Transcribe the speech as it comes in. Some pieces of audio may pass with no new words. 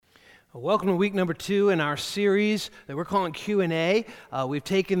Welcome to week number 2 in our series that we're calling Q&A. We've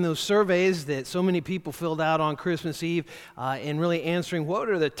taken those surveys that so many people filled out on Christmas Eve and really answering what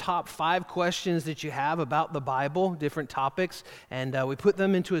are the top 5 questions that you have about the Bible, different topics, and we put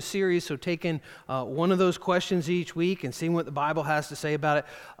them into a series, so taking one of those questions each week and seeing what the Bible has to say about it.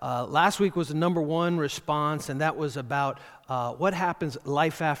 Last week was the number 1 response, and that was about what happens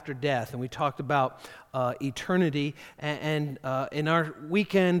life after death, and we talked about eternity, and in our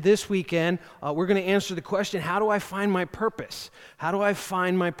weekend, this weekend, we're going to answer the question, how do I find my purpose? How do I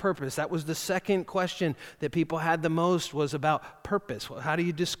find my purpose? That was the second question that people had the most, was about purpose. Well, how do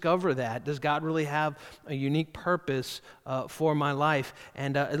you discover that? Does God really have a unique purpose for my life?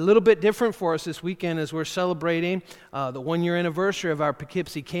 And a little bit different for us this weekend as we're celebrating the 1-year anniversary of our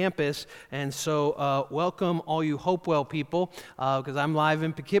Poughkeepsie campus, and so welcome all you Hopewell people, because I'm live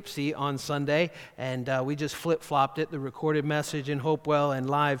in Poughkeepsie on Sunday, and we just flip-flopped it, the recorded message in Hopewell and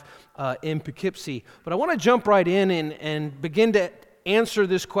live in Poughkeepsie. But I want to jump right in and begin to answer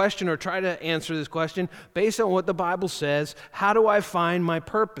this question, or try to answer this question based on what the Bible says. How do I find my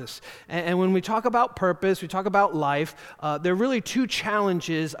purpose? And when we talk about purpose, we talk about life, there are really 2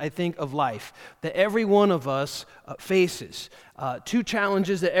 challenges, I think, of life that every one of us faces. 2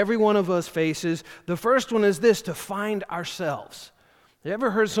 challenges that every one of us faces. The first one is this: to find ourselves. Have you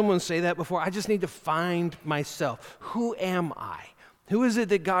ever heard someone say that before? I just need to find myself. Who am I? Who is it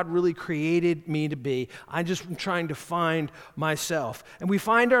that God really created me to be? I just am trying to find myself. And we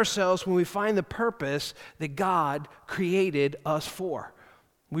find ourselves when we find the purpose that God created us for.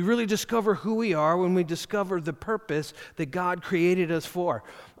 We really discover who we are when we discover the purpose that God created us for.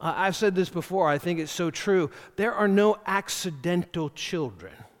 I've said this before, I think it's so true. There are no accidental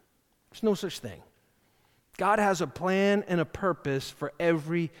children. There's no such thing. God has a plan and a purpose for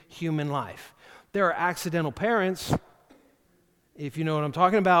every human life. There are accidental parents, if you know what I'm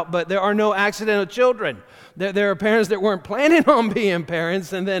talking about, but there are no accidental children. There are parents that weren't planning on being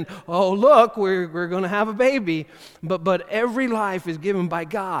parents, and then, oh, look, we're going to have a baby. But every life is given by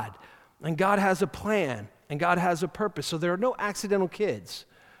God, and God has a plan, and God has a purpose. So there are no accidental kids.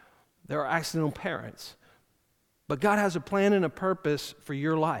 There are accidental parents. But God has a plan and a purpose for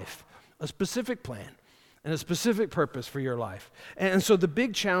your life, a specific plan and a specific purpose for your life. And so the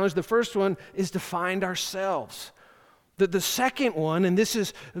big challenge, the first one, is to find ourselves. The second one, and this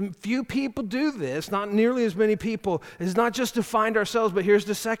is, few people do this, not nearly as many people, is not just to find ourselves, but here's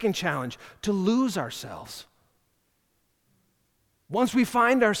the second challenge: to lose ourselves. Once we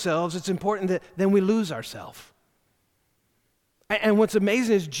find ourselves, it's important that then we lose ourselves. And what's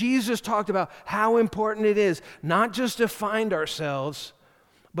amazing is Jesus talked about how important it is not just to find ourselves,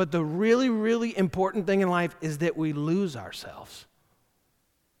 but the really, really important thing in life is that we lose ourselves.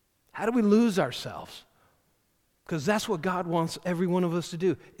 How do we lose ourselves? Because that's what God wants every one of us to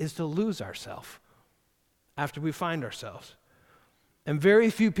do, is to lose ourselves after we find ourselves. And very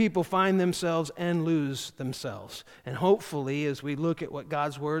few people find themselves and lose themselves. And hopefully, as we look at what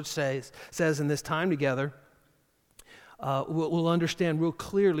God's Word says in this time together, we'll understand real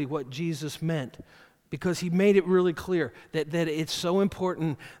clearly what Jesus meant, because he made it really clear that it's so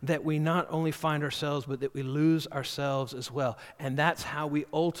important that we not only find ourselves, but that we lose ourselves as well. And that's how we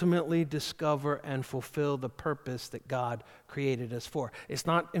ultimately discover and fulfill the purpose that God created us for. It's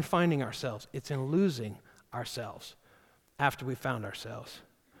not in finding ourselves, it's in losing ourselves after we found ourselves.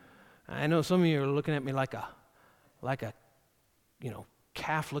 I know some of you are looking at me like a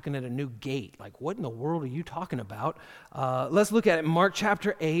calf looking at a new gate. Like, what in the world are you talking about? Let's look at it. Mark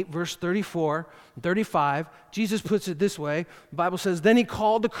chapter 8, verse 34 and 35. Jesus puts it this way. The Bible says, "Then he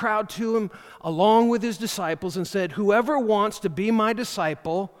called the crowd to him along with his disciples and said, 'Whoever wants to be my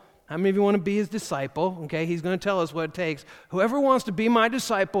disciple,'" how many of you want to be his disciple? Okay, he's going to tell us what it takes. "Whoever wants to be my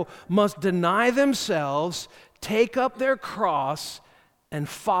disciple must deny themselves, take up their cross, and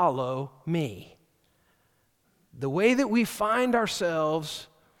follow me." The way that we find ourselves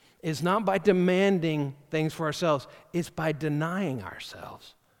is not by demanding things for ourselves, it's by denying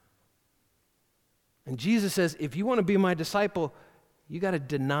ourselves. And Jesus says, if you want to be my disciple, you got to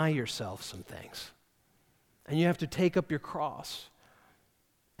deny yourself some things. And you have to take up your cross.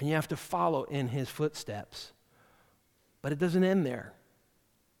 And you have to follow in his footsteps. But it doesn't end there.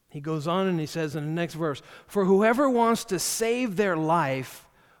 He goes on and he says in the next verse, "For whoever wants to save their life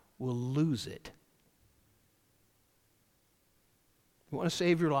will lose it." You want to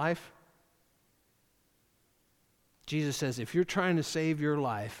save your life? Jesus says, if you're trying to save your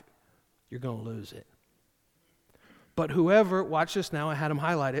life, you're going to lose it. But whoever, watch this now, I had him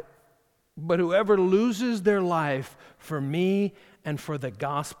highlight it, but whoever loses their life for me and for the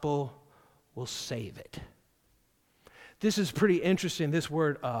gospel will save it. This is pretty interesting, this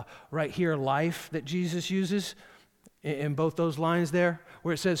word right here, life, that Jesus uses in both those lines there,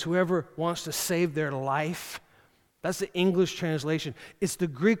 where it says, whoever wants to save their life. That's the English translation. It's the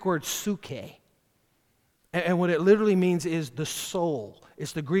Greek word suke. And what it literally means is the soul.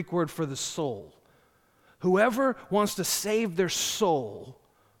 It's the Greek word for the soul. Whoever wants to save their soul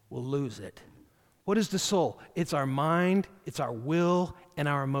will lose it. What is the soul? It's our mind, it's our will, and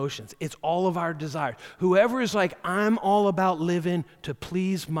our emotions. It's all of our desires. Whoever is like, I'm all about living to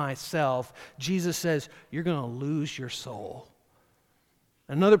please myself, Jesus says, you're going to lose your soul.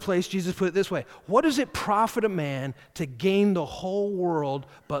 Another place, Jesus put it this way: what does it profit a man to gain the whole world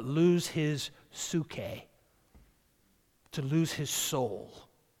but lose his suke? To lose his soul.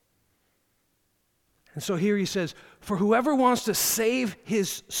 And so here he says, for whoever wants to save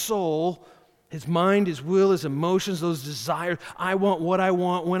his soul, his mind, his will, his emotions, those desires, I want what I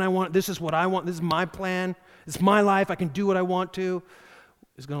want, when I want, this is what I want, this is my plan, it's my life, I can do what I want to,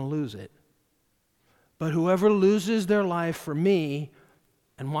 is going to lose it. But whoever loses their life for me,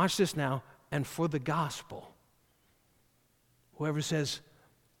 and watch this now, and for the gospel, whoever says,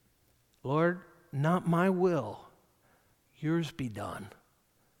 Lord, not my will, yours be done.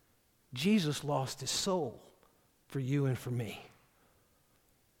 Jesus lost his soul for you and for me.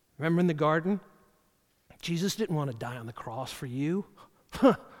 Remember in the garden? Jesus didn't want to die on the cross for you.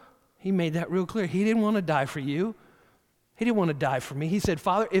 He made that real clear. He didn't want to die for you. He didn't want to die for me. He said,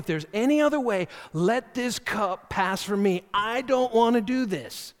 Father, if there's any other way, let this cup pass from me. I don't want to do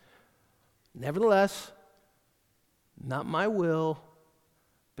this. Nevertheless, not my will,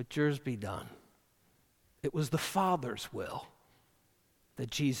 but yours be done. It was the Father's will that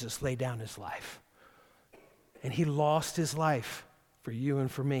Jesus laid down his life. And he lost his life for you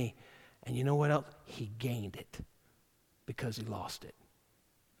and for me. And you know what else? He gained it because he lost it.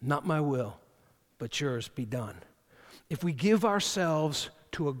 Not my will, but yours be done. If we give ourselves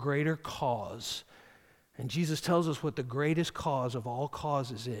to a greater cause, and Jesus tells us what the greatest cause of all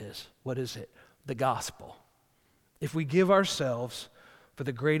causes is, what is it? The gospel. If we give ourselves for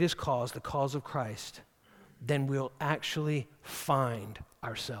the greatest cause, the cause of Christ, then we'll actually find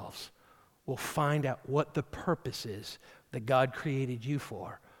ourselves. We'll find out what the purpose is that God created you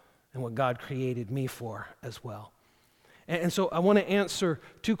for and what God created me for as well. And so I want to answer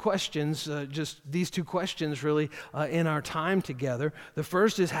two questions, just these two questions really, in our time together. The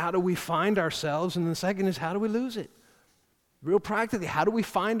first is, how do we find ourselves? And the second is, how do we lose it? Real practically, how do we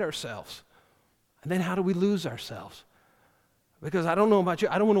find ourselves? And then how do we lose ourselves? Because I don't know about you,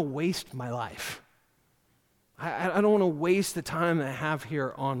 I don't want to waste my life. I don't want to waste the time that I have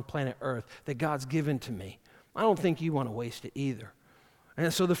here on planet Earth that God's given to me. I don't think you want to waste it either.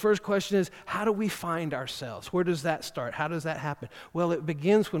 And so the first question is, how do we find ourselves? Where does that start? How does that happen? Well, it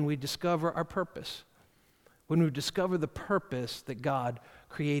begins when we discover our purpose. When we discover the purpose that God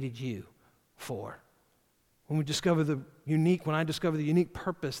created you for. When I discover the unique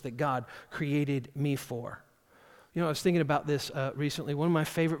purpose that God created me for. You know, I was thinking about this recently. One of my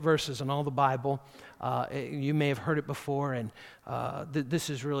favorite verses in all the Bible, you may have heard it before, and this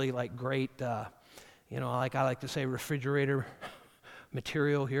is really like great, I like to say refrigerator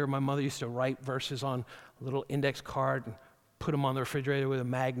material here. My mother used to write verses on a little index card and put them on the refrigerator with a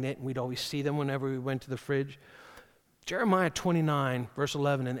magnet, and we'd always see them whenever we went to the fridge. Jeremiah 29, verse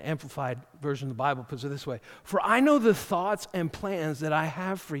 11, in the Amplified Version of the Bible puts it this way: "For I know the thoughts and plans that I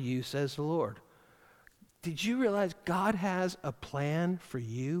have for you, says the Lord." Did you realize God has a plan for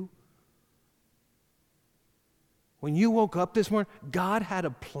you? When you woke up this morning, God had a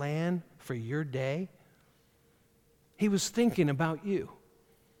plan for your day. He was thinking about you.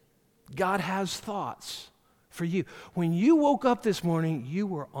 God has thoughts for you. When you woke up this morning, you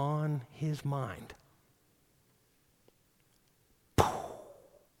were on His mind.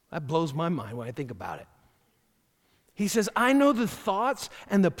 That blows my mind when I think about it. He says, I know the thoughts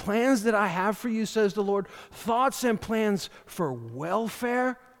and the plans that I have for you, says the Lord. Thoughts and plans for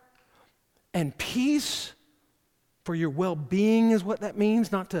welfare and peace, for your well-being is what that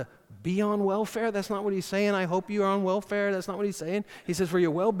means, not to be on welfare. That's not what he's saying. I hope you are on welfare. That's not what he's saying. He says for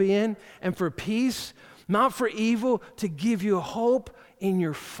your well-being and for peace, not for evil, to give you hope in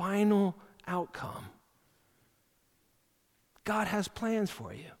your final outcome. God has plans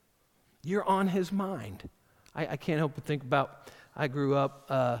for you. You're on His mind. I can't help but think about, I grew up,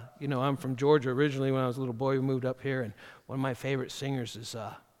 I'm from Georgia originally. When I was a little boy, we moved up here, and one of my favorite singers is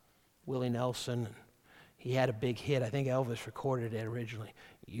Willie Nelson. And he had a big hit. I think Elvis recorded it originally.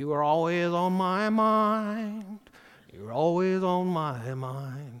 You are always on my mind. You're always on my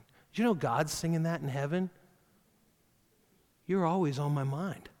mind. Did you know God's singing that in heaven? You're always on my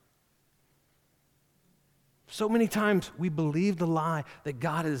mind. So many times we believe the lie that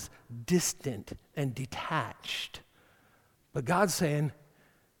God is distant and detached. But God's saying,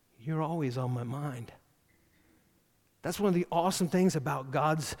 you're always on my mind. That's one of the awesome things about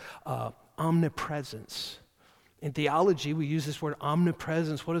God's omnipresence. In theology, we use this word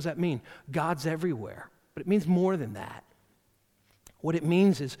omnipresence. What does that mean? God's everywhere. But it means more than that. What it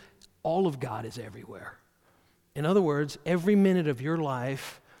means is all of God is everywhere. In other words, every minute of your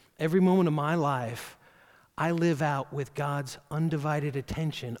life, every moment of my life, I live out with God's undivided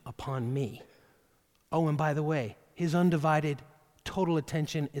attention upon me. Oh, and by the way, his undivided total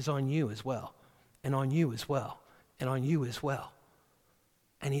attention is on you as well, and on you as well, and on you as well.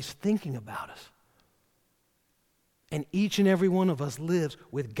 And he's thinking about us. And each and every one of us lives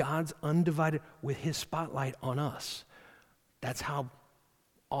with God's undivided, with his spotlight on us. That's how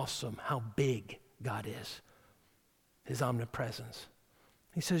awesome, how big God is, his omnipresence.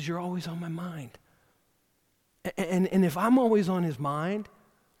 He says, you're always on my mind. And if I'm always on his mind,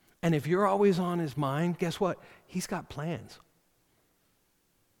 and if you're always on his mind, guess what? He's got plans.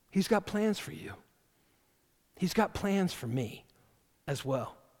 He's got plans for you. He's got plans for me as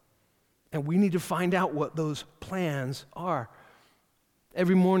well. And we need to find out what those plans are.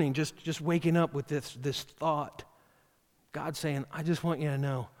 Every morning, just waking up with this thought, God saying, I just want you to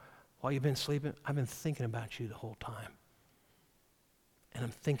know, while you've been sleeping, I've been thinking about you the whole time. And I'm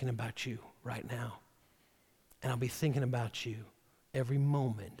thinking about you right now. And I'll be thinking about you every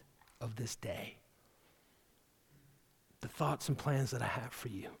moment of this day. The thoughts and plans that I have for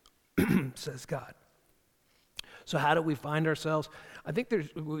you, says God. So how do we find ourselves? I think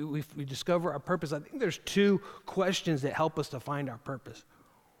we discover our purpose. I think there's two questions that help us to find our purpose.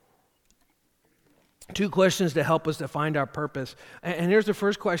 Two questions to help us to find our purpose. And here's the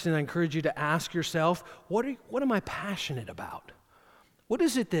first question I encourage you to ask yourself. What am I passionate about? What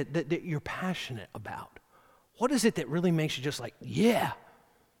is it that you're passionate about? What is it that really makes you just like, yeah,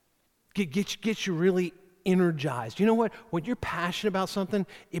 get you really energized? You know what? When you're passionate about something,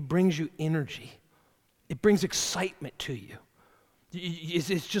 it brings you energy. It brings excitement to you.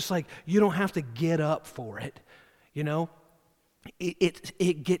 It's just like you don't have to get up for it, you know?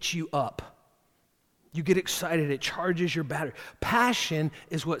 It gets you up. You get excited. It charges your battery. Passion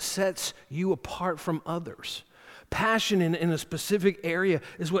is what sets you apart from others. Passion in a specific area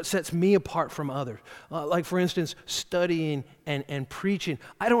is what sets me apart from others. Like, for instance, studying and preaching.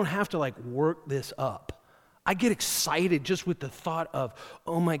 I don't have to, work this up. I get excited just with the thought of,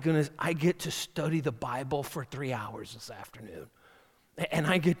 oh my goodness, I get to study the Bible for 3 hours this afternoon. And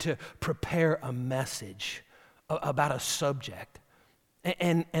I get to prepare a message about a subject.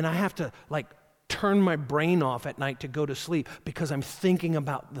 And I have to, turn my brain off at night to go to sleep because I'm thinking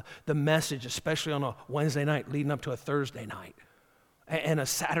about the message, especially on a Wednesday night leading up to a Thursday night and a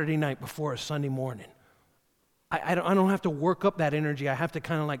Saturday night before a Sunday morning. I don't have to work up that energy. I have to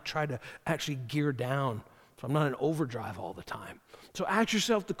kind of try to actually gear down so I'm not in overdrive all the time. So ask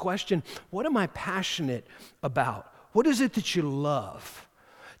yourself the question, what am I passionate about? What is it that you love?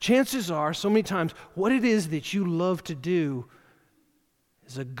 Chances are, so many times, what it is that you love to do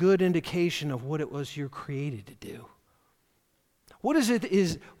is a good indication of what it was you're created to do. What is that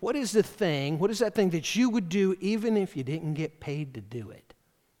thing that you would do even if you didn't get paid to do it?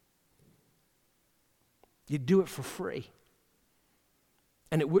 You'd do it for free.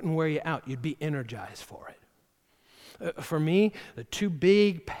 And it wouldn't wear you out. You'd be energized for it. For me, the two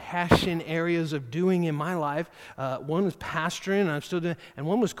big passion areas of doing in my life, one was pastoring, and I'm still doing, and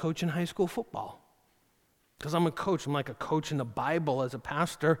one was coaching high school football. Because I'm a coach. I'm like a coach in the Bible as a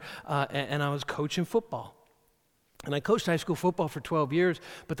pastor, and I was coaching football. And I coached high school football for 12 years,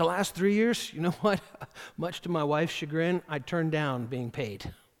 but the last 3 years, you know what? Much to my wife's chagrin, I turned down being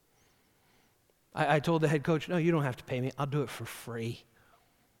paid. I told the head coach, no, you don't have to pay me. I'll do it for free.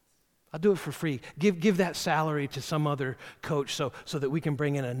 I'll do it for free. Give that salary to some other coach so that we can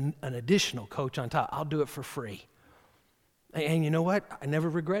bring in an additional coach on top. I'll do it for free. And you know what? I never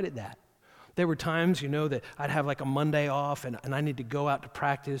regretted that. There were times, that I'd have a Monday off and I need to go out to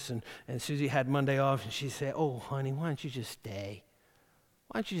practice and Susie had Monday off and she'd say, oh, honey, why don't you just stay?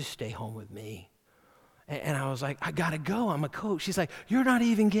 Why don't you just stay home with me? And I was like, I got to go. I'm a coach. She's like, you're not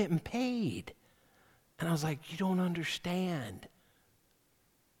even getting paid. And I was like, you don't understand.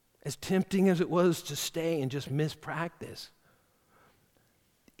 As tempting as it was to stay and just miss practice,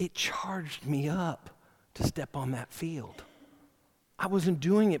 it charged me up to step on that field. I wasn't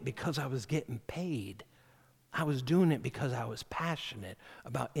doing it because I was getting paid. I was doing it because I was passionate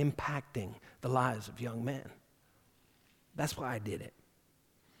about impacting the lives of young men. That's why I did it.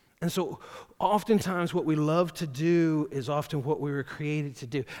 And so oftentimes what we love to do is often what we were created to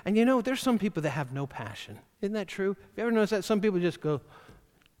do. And there's some people that have no passion. Isn't that true? Have you ever noticed that? Some people just go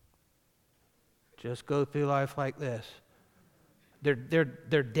through life like this. They're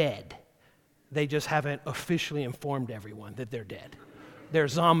dead. They just haven't officially informed everyone that they're dead. They're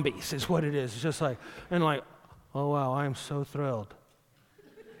zombies is what it is. It's just like, oh wow, I am so thrilled.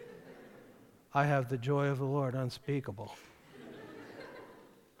 I have the joy of the Lord unspeakable.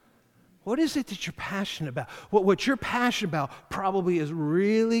 What is it that you're passionate about? What you're passionate about probably is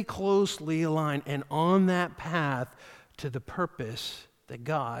really closely aligned and on that path to the purpose that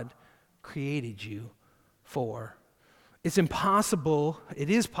God created you for. It is possible,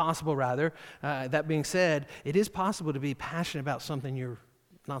 that being said, it is possible to be passionate about something you're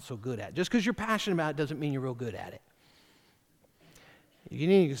not so good at. Just because you're passionate about it doesn't mean you're real good at it. You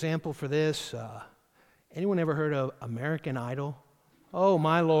need an example for this? Anyone ever heard of American Idol? Oh,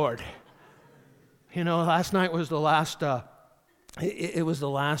 my Lord. Last night was the last, it was the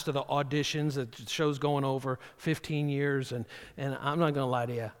last of the auditions. The show's going over 15 years, and I'm not going to lie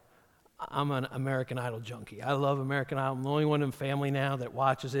to you. I'm an American Idol junkie. I love American Idol. I'm the only one in family now that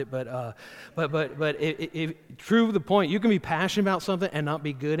watches it. But true to the point, you can be passionate about something and not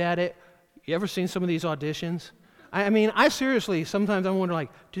be good at it. You ever seen some of these auditions? I seriously, sometimes I wonder,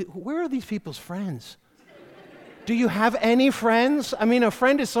 where are these people's friends? Do you have any friends? A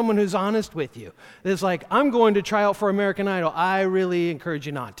friend is someone who's honest with you. It's like, I'm going to try out for American Idol. I really encourage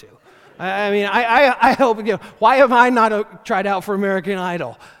you not to. I hope, why have I not tried out for American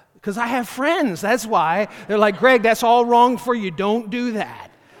Idol? Because I have friends, that's why. They're like, Greg, that's all wrong for you. Don't do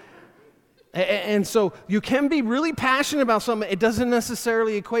that. And so you can be really passionate about something. It doesn't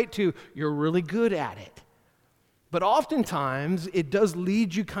necessarily equate to you're really good at it. But oftentimes, it does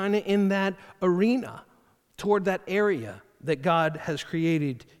lead you kind of in that arena, toward that area that God has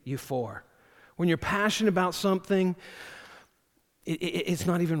created you for. When you're passionate about something, it's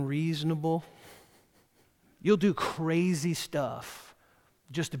not even reasonable. You'll do crazy stuff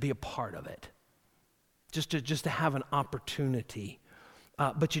just to be a part of it, just to have an opportunity,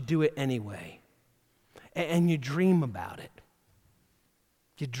 but you do it anyway, and you dream about it.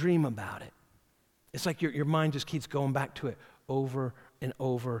 You dream about it. It's like your mind just keeps going back to it over and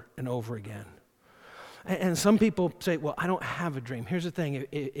over and over again. And some people say, well, I don't have a dream. Here's the thing.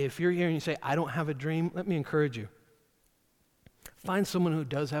 If you're here and you say, I don't have a dream, let me encourage you. Find someone who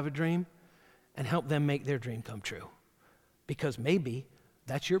does have a dream and help them make their dream come true. Because maybe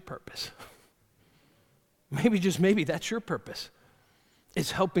that's your purpose. Maybe, just maybe, that's your purpose.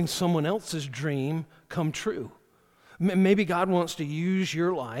 It's helping someone else's dream come true. Maybe God wants to use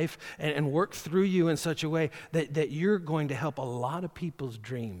your life and work through you in such a way that you're going to help a lot of people's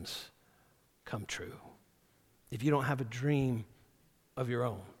dreams come true. If you don't have a dream of your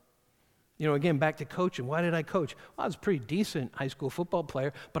own. Again, back to coaching. Why did I coach? Well, I was a pretty decent high school football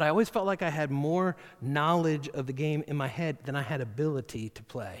player, but I always felt like I had more knowledge of the game in my head than I had ability to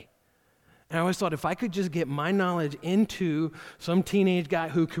play. And I always thought if I could just get my knowledge into some teenage guy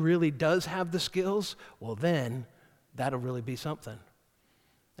who really does have the skills, well then, that'll really be something.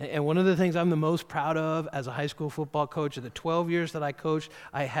 And one of the things I'm the most proud of as a high school football coach, of the 12 years that I coached,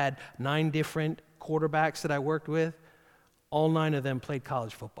 I had 9 different quarterbacks that I worked with. All 9 of them played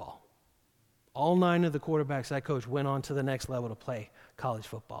college football. All 9 of the quarterbacks I coached went on to the next level to play college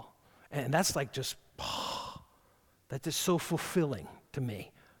football. And that's that's just so fulfilling to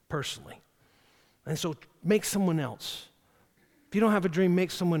me personally. And so make someone else. If you don't have a dream,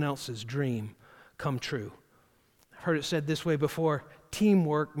 make someone else's dream come true. I've heard it said this way before,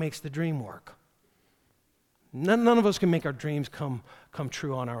 teamwork makes the dream work. None of us can make our dreams come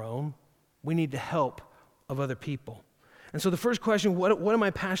true on our own. We need the help of other people. And so the first question, what am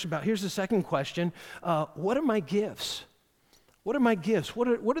I passionate about? Here's the second question, what are my gifts? What are my gifts? What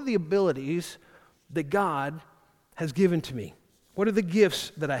are the abilities that God has given to me? What are the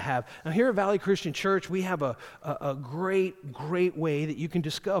gifts that I have? Now here at Valley Christian Church, we have a great way that you can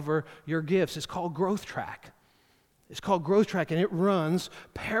discover your gifts. It's called Growth Track. It's called Growth Track, and it runs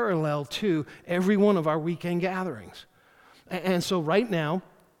parallel to every one of our weekend gatherings. And so right now,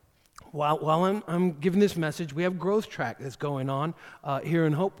 while I'm giving this message, we have Growth Track that's going on here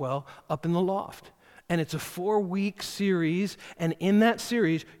in Hopewell up in the loft. And it's a 4-week series, and in that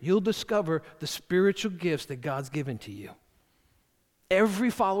series, you'll discover the spiritual gifts that God's given to you. Every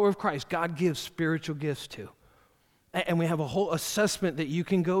follower of Christ, God gives spiritual gifts to. And we have a whole assessment that you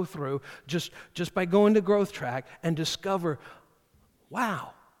can go through just by going to Growth Track and discover,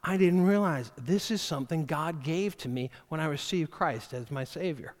 wow, I didn't realize this is something God gave to me when I received Christ as my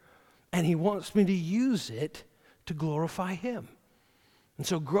Savior. And He wants me to use it to glorify Him. And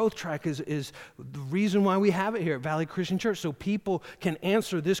so Growth Track is the reason why we have it here at Valley Christian Church, so people can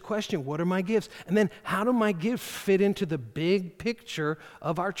answer this question, what are my gifts? And then how do my gifts fit into the big picture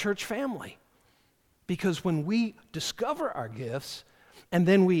of our church family? Because when we discover our gifts and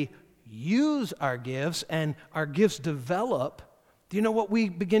then we use our gifts and our gifts develop, do you know what we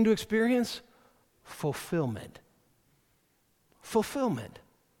begin to experience? Fulfillment. Fulfillment.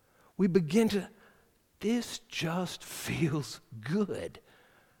 We begin to, this just feels good.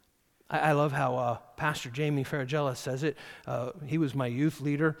 I love how Pastor Jamie Faragella says it. He was my youth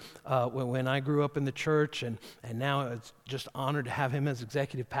leader when I grew up in the church, and now it's just honored to have him as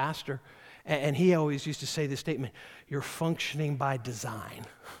executive pastor. And he always used to say this statement, you're functioning by design.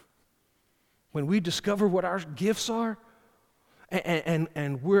 When we discover what our gifts are,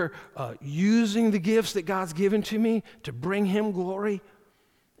 and we're using the gifts that God's given to me to bring him glory,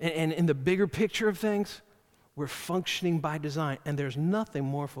 and in the bigger picture of things, we're functioning by design, and there's nothing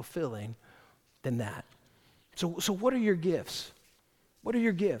more fulfilling than that. So what are your gifts? What are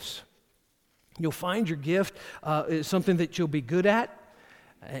your gifts? You'll find your gift is something that you'll be good at,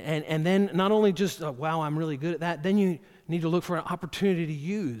 and then not only just, wow, I'm really good at that, then you need to look for an opportunity to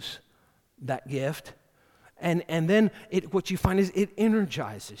use that gift, and then what you find is it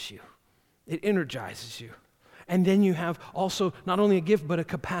energizes you. It energizes you. And then you have also not only a gift, but a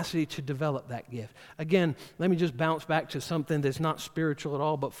capacity to develop that gift. Again, let me just bounce back to something that's not spiritual at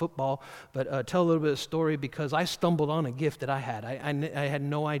all, but football. But tell a little bit of story because I stumbled on a gift that I had. I had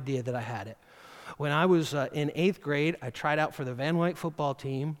no idea that I had it. When I was in 8th grade, I tried out for the Van Wyck football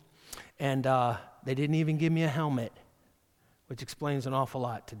team, and they didn't even give me a helmet, which explains an awful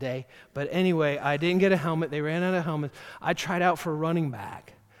lot today. But anyway, I didn't get a helmet. They ran out of helmets. I tried out for running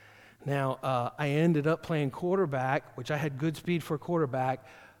back. Now, I ended up playing quarterback, which I had good speed for a quarterback.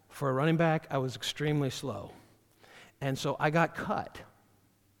 For a running back, I was extremely slow. And so I got cut.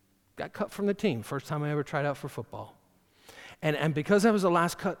 Got cut from the team, first time I ever tried out for football. And because I was the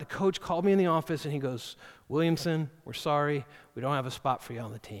last cut, the coach called me in the office and he goes, Williamson, we're sorry, we don't have a spot for you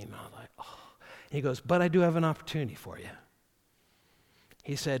on the team. And I was like, oh. And he goes, but I do have an opportunity for you.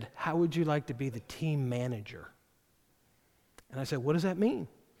 He said, how would you like to be the team manager? And I said, what does that mean?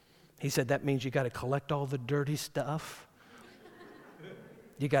 He said, that means you got to collect all the dirty stuff.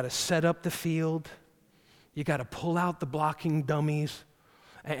 You got to set up the field. You got to pull out the blocking dummies.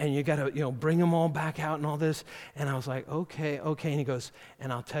 And you got to, bring them all back out and all this. And I was like, okay. And he goes,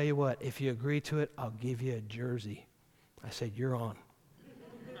 and I'll tell you what, if you agree to it, I'll give you a jersey. I said, you're on.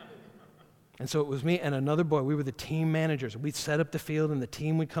 And so it was me and another boy. We were the team managers. We'd set up the field and the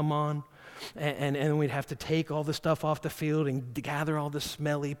team would come on. And we'd have to take all the stuff off the field and gather all the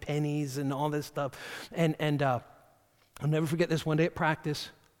smelly pennies and all this stuff. And I'll never forget this one day at practice.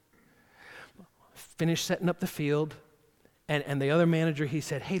 Finished setting up the field. And the other manager, he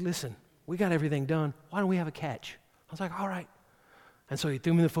said, hey, listen, we got everything done. Why don't we have a catch? I was like, all right. And so he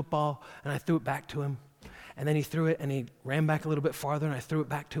threw me the football, and I threw it back to him. And then he threw it, and he ran back a little bit farther, and I threw it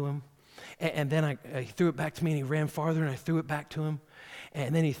back to him. And then he threw it back to me, and he ran farther, and I threw it back to him.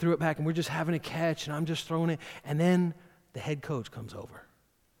 And then he threw it back, and we're just having a catch, and I'm just throwing it. And then the head coach comes over.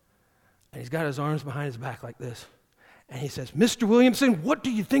 And he's got his arms behind his back like this. And he says, Mr. Williamson, what do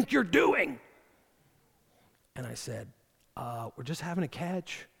you think you're doing? And I said, we're just having a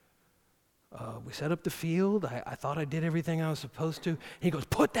catch. We set up the field. I thought I did everything I was supposed to. He goes,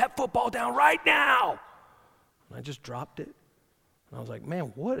 put that football down right now. And I just dropped it. And I was like,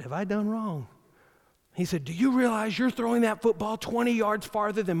 man, what have I done wrong? He said, do you realize you're throwing that football 20 yards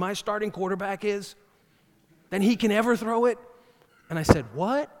farther than my starting quarterback is? Than he can ever throw it? And I said,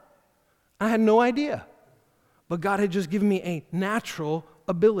 what? I had no idea. But God had just given me a natural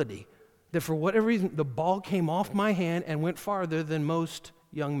ability that for whatever reason, the ball came off my hand and went farther than most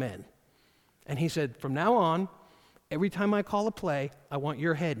young men. And he said, from now on, every time I call a play, I want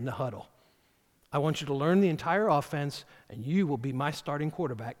your head in the huddle. I want you to learn the entire offense, and you will be my starting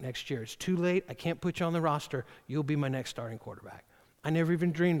quarterback next year. It's too late. I can't put you on the roster. You'll be my next starting quarterback. I never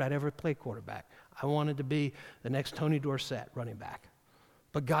even dreamed I'd ever play quarterback. I wanted to be the next Tony Dorsett running back.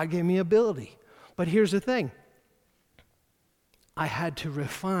 But God gave me ability. But here's the thing. I had to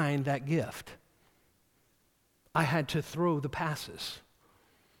refine that gift. I had to throw the passes.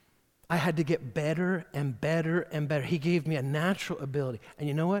 I had to get better and better and better. He gave me a natural ability. And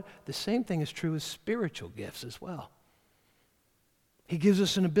you know what? The same thing is true with spiritual gifts as well. He gives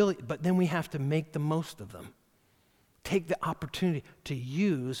us an ability, but then we have to make the most of them. Take the opportunity to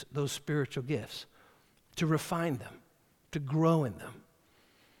use those spiritual gifts, to refine them, to grow in them.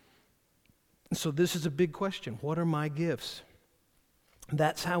 And so this is a big question. What are my gifts?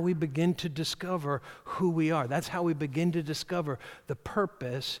 That's how we begin to discover who we are. That's how we begin to discover the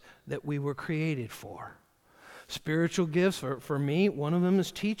purpose that we were created for. Spiritual gifts, for me, one of them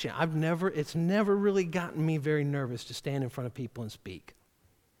is teaching. It's never really gotten me very nervous to stand in front of people and speak.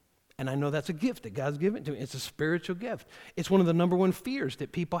 And I know that's a gift that God's given to me. It's a spiritual gift. It's one of the number one fears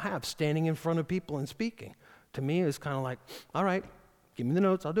that people have, standing in front of people and speaking. To me, it's kind of like, all right, give me the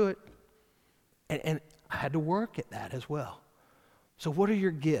notes, I'll do it. And I had to work at that as well. So what are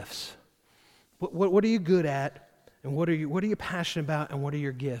your gifts? What are you good at? And what are you passionate about? And what are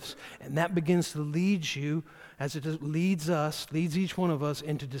your gifts? And that begins to lead you, as it leads each one of us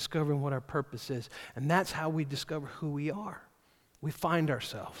into discovering what our purpose is. And that's how we discover who we are. We find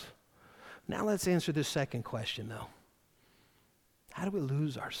ourselves. Now let's answer this second question, though. How do we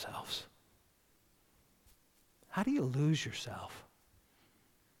lose ourselves? How do you lose yourself?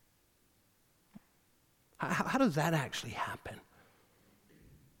 How does that actually happen?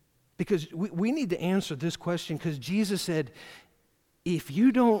 Because we need to answer this question, because Jesus said, if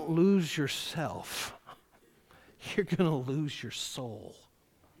you don't lose yourself, you're going to lose your soul.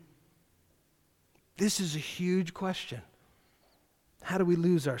 This is a huge question. How do we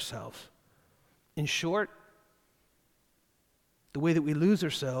lose ourselves? In short, the way that we lose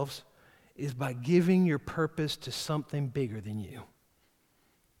ourselves is by giving your purpose to something bigger than you.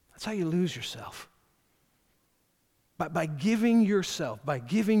 That's how you lose yourself. By giving yourself, by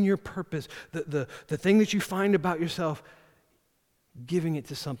giving your purpose, the thing that you find about yourself, giving it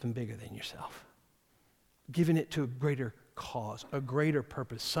to something bigger than yourself. Giving it to a greater cause, a greater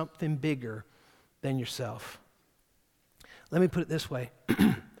purpose, something bigger than yourself. Let me put it this way.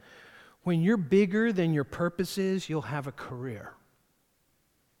 When you're bigger than your purpose is, you'll have a career.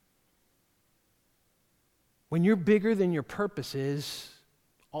 When you're bigger than your purpose is,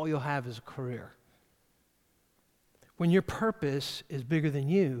 all you'll have is a career. When your purpose is bigger than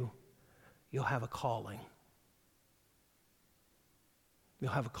you, you'll have a calling.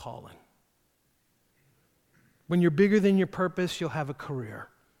 You'll have a calling. When you're bigger than your purpose, you'll have a career.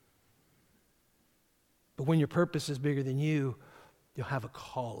 But when your purpose is bigger than you, you'll have a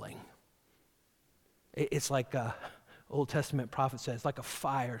calling. It's like an Old Testament prophet says, it's like a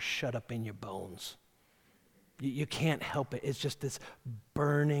fire shut up in your bones. You can't help it. It's just this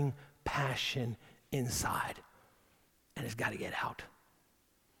burning passion inside. And it's got to get out.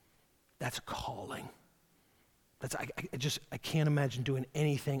 That's a calling. I can't imagine doing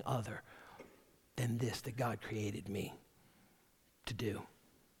anything other than this that God created me to do.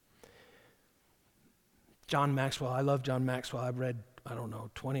 John Maxwell, I love John Maxwell. I've read,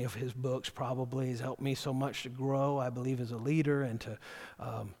 20 of his books probably. He's helped me so much to grow, I believe, as a leader and to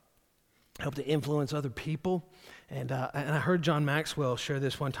help to influence other people. And I heard John Maxwell share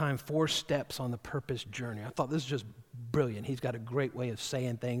this one time, 4 steps on the purpose journey. I thought this is just brilliant. He's got a great way of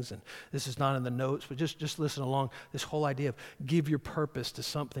saying things, and this is not in the notes, but just listen along. This whole idea of give your purpose to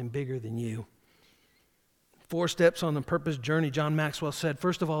something bigger than you. 4 steps on the purpose journey, John Maxwell said,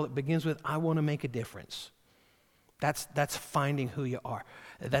 first of all, it begins with, I want to make a difference. That's finding who you are.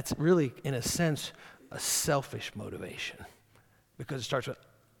 That's really, in a sense, a selfish motivation, because it starts with,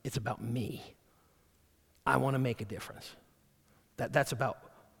 it's about me. I want to make a difference. That's about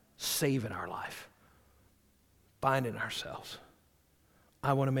saving our life, finding ourselves.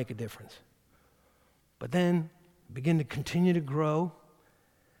 I want to make a difference. But then begin to continue to grow,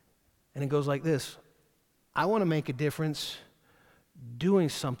 and it goes like this. I want to make a difference doing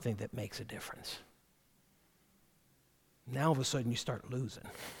something that makes a difference. Now all of a sudden you start losing.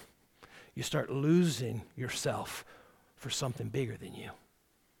 You start losing yourself for something bigger than you.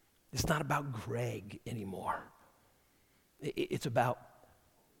 It's not about Greg anymore. It's about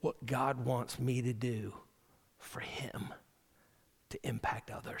what God wants me to do for him to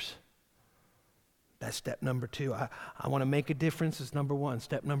impact others. That's step number 2. I want to make a difference is number 1.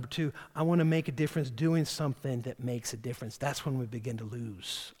 Step number 2, I want to make a difference doing something that makes a difference. That's when we begin to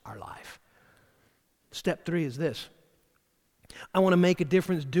lose our life. Step 3 is this. I want to make a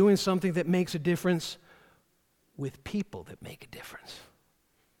difference doing something that makes a difference with people that make a difference.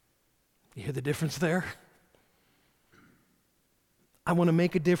 You hear the difference there? I want to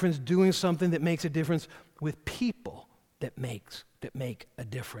make a difference doing something that makes a difference with people that make a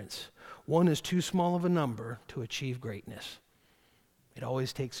difference. One is too small of a number to achieve greatness. It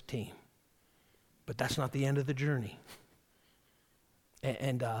always takes a team. But that's not the end of the journey.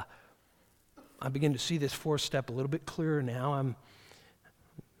 And I begin to see this 4th step a little bit clearer now. I'm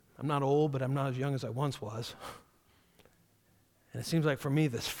not old, but I'm not as young as I once was. And it seems like for me,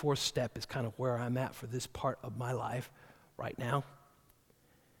 this 4th step is kind of where I'm at for this part of my life right now.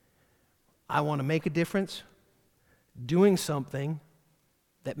 I want to make a difference doing something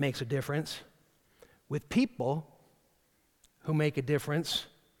that makes a difference, with people who make a difference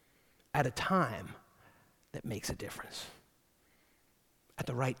at a time that makes a difference, at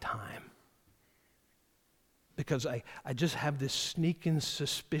the right time. Because I just have this sneaking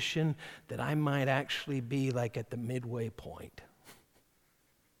suspicion that I might actually be like at the midway point,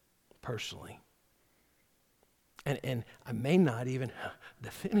 personally. And I may not even,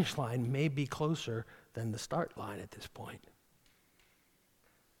 the finish line may be closer than the start line at this point.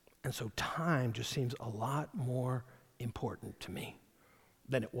 And so time just seems a lot more important to me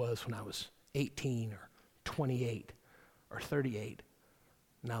than it was when I was 18 or 28 or 38,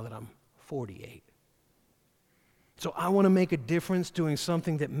 now that I'm 48. So I want to make a difference doing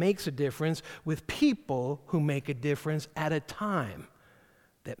something that makes a difference with people who make a difference at a time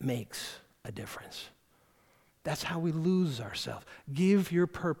that makes a difference. That's how we lose ourselves. Give your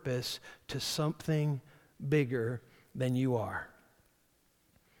purpose to something bigger than you are.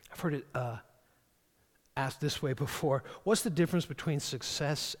 I've heard it asked this way before. What's the difference between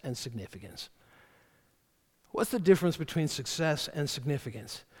success and significance? What's the difference between success and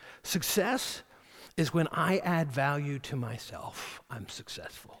significance? Success is when I add value to myself, I'm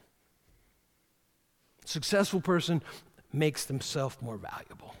successful. Successful person makes themselves more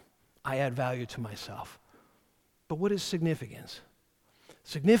valuable. I add value to myself. But what is significance?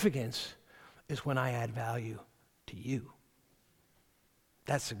 Significance is when I add value to you.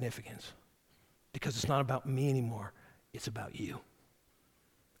 That's significance. Because it's not about me anymore, it's about you.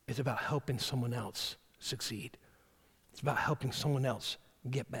 It's about helping someone else succeed. It's about helping someone else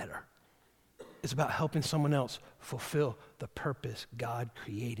get better. It's about helping someone else fulfill the purpose God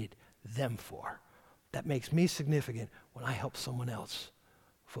created them for. That makes me significant when I help someone else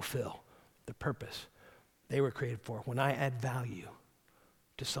fulfill the purpose they were created for, when I add value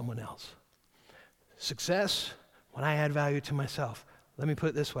to someone else. Success, when I add value to myself. Let me put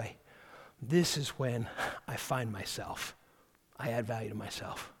it this way. This is when I find myself. I add value to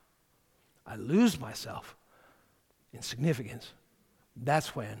myself. I lose myself in significance.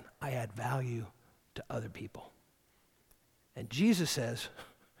 That's when I add value to other people. And Jesus says,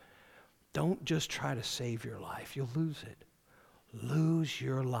 don't just try to save your life. You'll lose it. Lose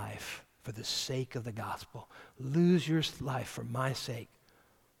your life for the sake of the gospel. Lose your life for my sake.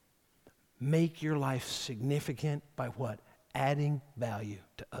 Make your life significant by what? Adding value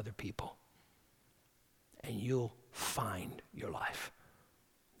to other people. And you'll find your life.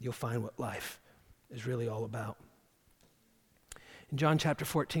 You'll find what life is really all about. In John chapter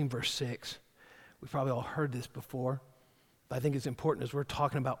 14, verse 6, we've probably all heard this before, but I think it's important as we're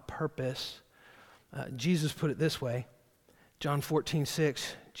talking about purpose. Jesus put it this way. John 14,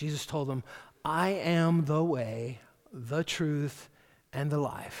 6, Jesus told them, I am the way, the truth, and the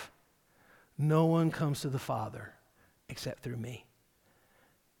life. No one comes to the Father except through me.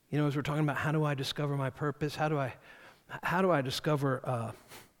 You know, as we're talking about how do I discover my purpose, how do I discover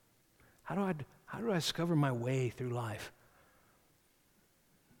my way through life?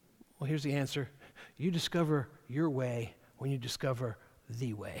 Well, here's the answer. You discover your way when you discover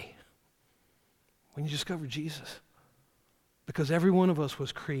the way. When you discover Jesus. Because every one of us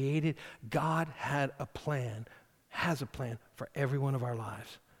was created, God had a plan, has a plan for every one of our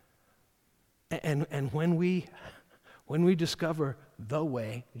lives. And when we discover the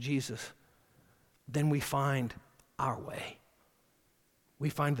way, Jesus, then we find our way. We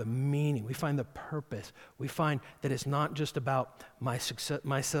find the meaning. We find the purpose. We find that it's not just about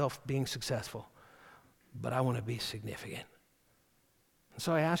myself being successful, but I want to be significant. And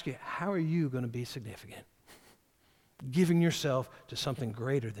so I ask you, how are you going to be significant? Giving yourself to something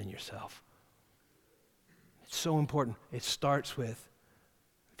greater than yourself. It's so important. It starts with,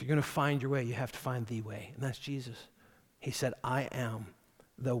 if you're going to find your way, you have to find the way, and that's Jesus. He said, I am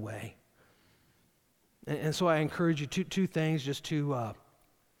the way. And so I encourage you, two things, just two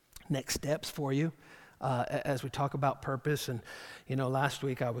next steps for you as we talk about purpose. And, you know, last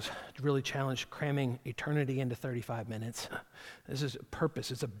week I was really challenged cramming eternity into 35 minutes. This is purpose.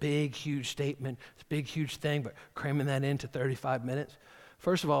 It's a big, huge statement. It's a big, huge thing, but cramming that into 35 minutes.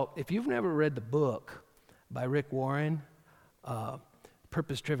 First of all, if you've never read the book by Rick Warren,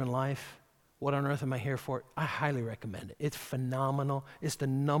 Purpose-Driven Life, What on Earth Am I Here For? I highly recommend it. It's phenomenal. It's the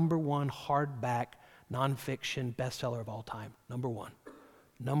number one hardback nonfiction bestseller of all time. Number one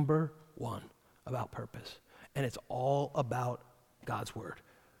about purpose. And it's all about God's Word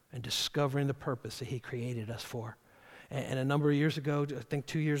and discovering the purpose that He created us for. And a number of years ago, I think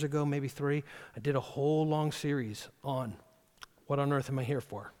 2 years ago, maybe 3, I did a whole long series on what on earth am I here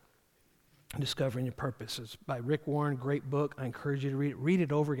for? Discovering Your Purpose. It's by Rick Warren, great book. I encourage you to read it. Read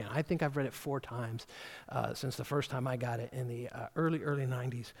it over again. I think I've read it 4 times since the first time I got it in the early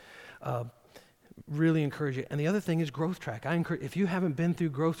 90s. Really encourage it. And the other thing is Growth Track. I encourage, if you haven't been through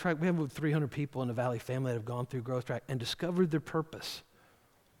Growth Track, we have over 300 people in the Valley family that have gone through Growth Track and discovered their purpose,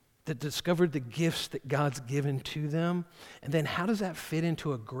 that discovered the gifts that God's given to them. And then how does that fit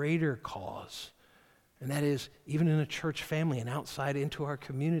into a greater cause? And that is even in a church family and outside into our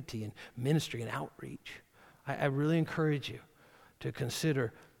community and ministry and outreach. I really encourage you to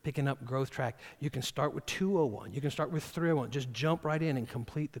consider picking up Growth Track. You can start with 201. You can start with 301. Just jump right in and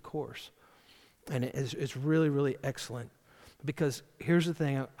complete the course. And it's really, really excellent. Because here's the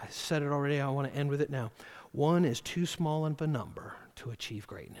thing. I said it already. I want to end with it now. 1 is too small of a number to achieve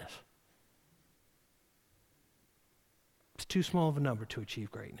greatness. It's too small of a number to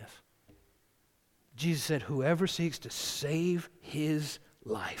achieve greatness. Jesus said, whoever seeks to save his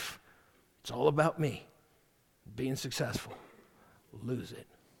life, it's all about me, being successful, lose it.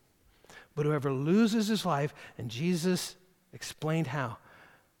 But whoever loses his life, and Jesus explained how,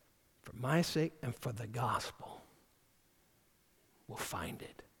 for my sake and for the gospel, will find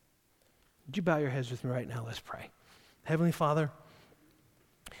it. Would you bow your heads with me right now? Let's pray. Heavenly Father,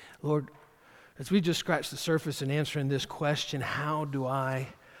 Lord, as we just scratched the surface in answering this question, how do I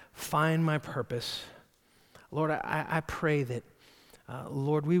find my purpose? Lord, I pray that,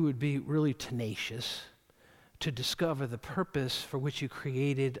 Lord, we would be really tenacious to discover the purpose for which you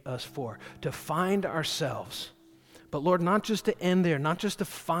created us for, to find ourselves. But Lord, not just to end there, not just to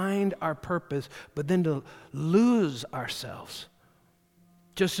find our purpose, but then to lose ourselves.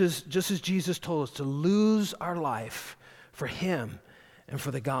 Just as Jesus told us, to lose our life for him and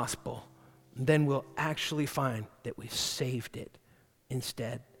for the gospel. And then we'll actually find that we've saved it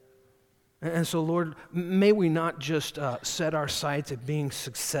instead. And so, Lord, may we not just set our sights at being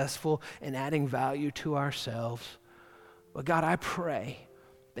successful and adding value to ourselves, but God, I pray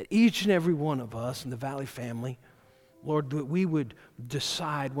that each and every one of us in the Valley family, Lord, that we would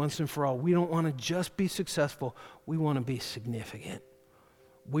decide once and for all, we don't want to just be successful, we want to be significant.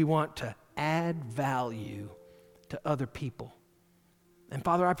 We want to add value to other people. And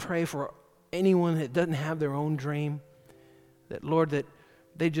Father, I pray for anyone that doesn't have their own dream, that, Lord, that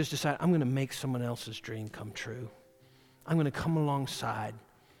they just decide, I'm going to make someone else's dream come true. I'm going to come alongside,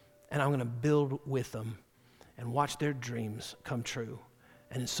 and I'm going to build with them and watch their dreams come true.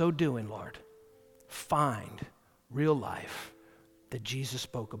 And in so doing, Lord, find real life that Jesus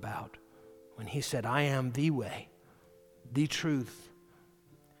spoke about when he said, I am the way, the truth,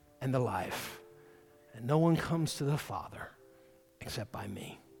 and the life. And no one comes to the Father except by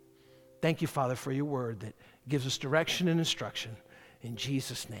me. Thank you, Father, for your word that gives us direction and instruction. In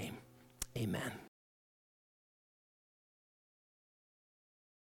Jesus' name, amen.